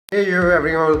Hey yo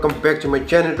everyone, welcome back to my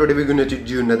channel. Today we're going to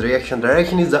do another reaction. The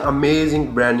reaction is the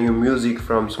amazing brand new music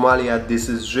from Somalia. This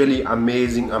is really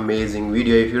amazing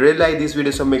video. If you really like this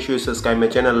video, so make sure you subscribe my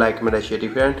channel, like, comment, and share.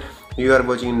 If you are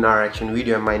watching our reaction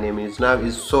video, my name is Nav.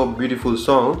 It's so beautiful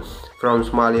song from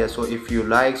Somalia. So if you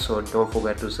like, so don't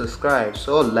forget to subscribe.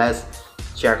 So let's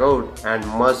check out and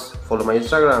must follow my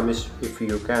Instagram if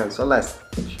you can. So let's.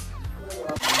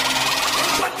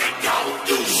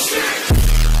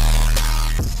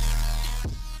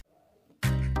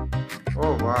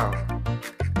 Oh wow,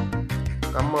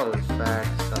 Kaamil fat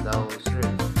Shaadiyo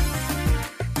Sharaf.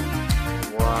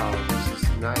 Wow, this is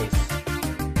nice.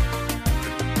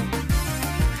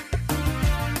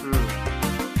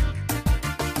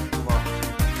 Wow.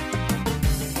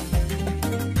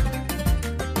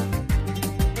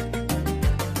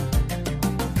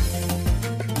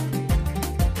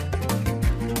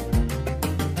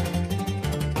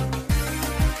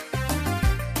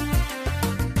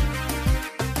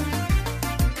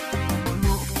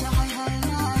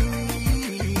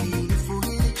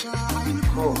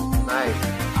 Oh, nice.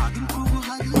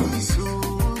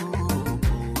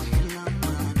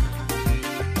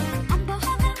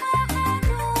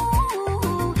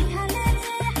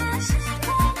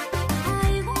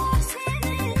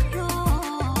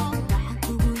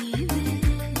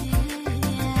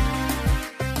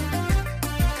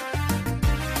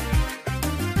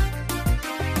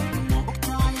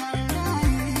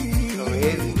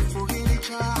 Amazing.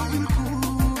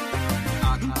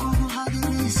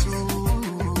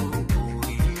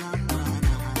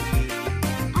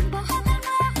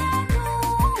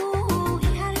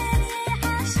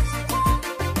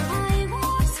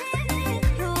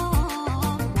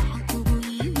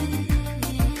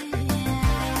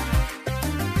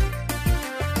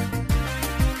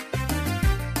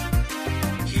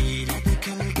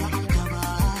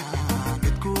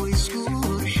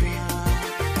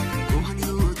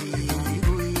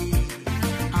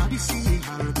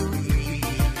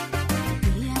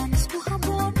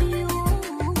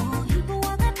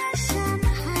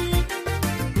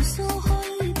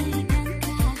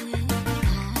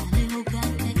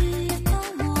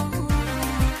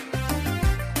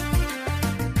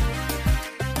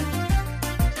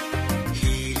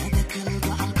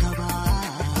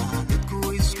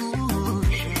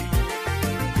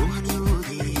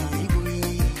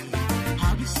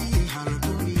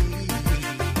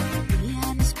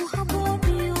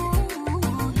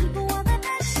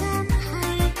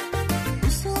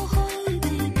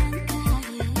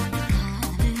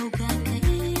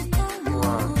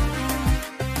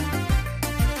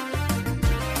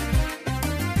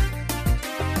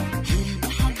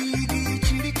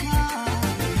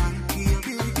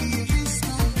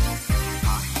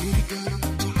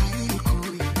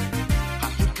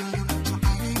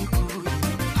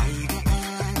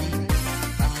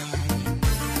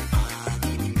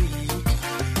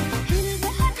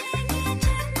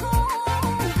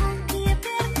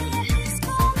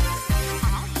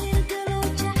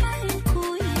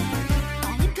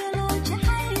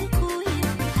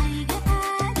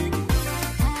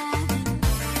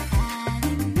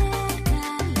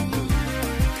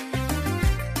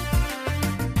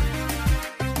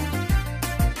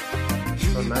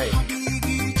 So nice.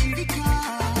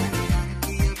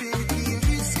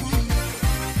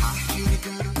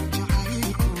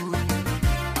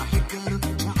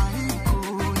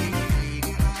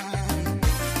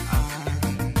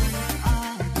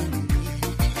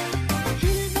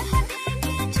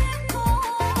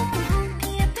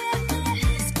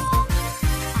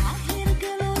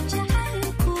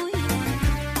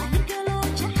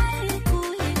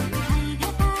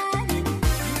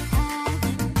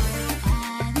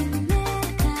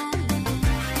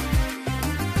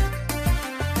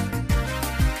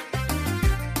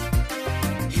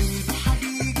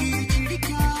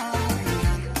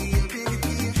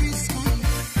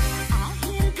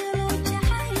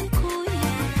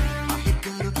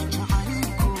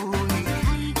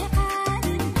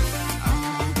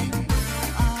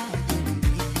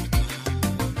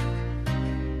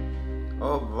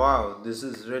 Oh wow, this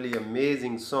is really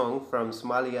amazing song from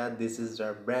Somalia. This is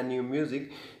their brand new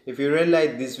music. If you really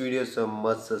like this video, so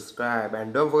must subscribe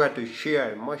and don't forget to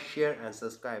share, must share and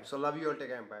subscribe. So love you all, take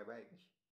care, bye bye.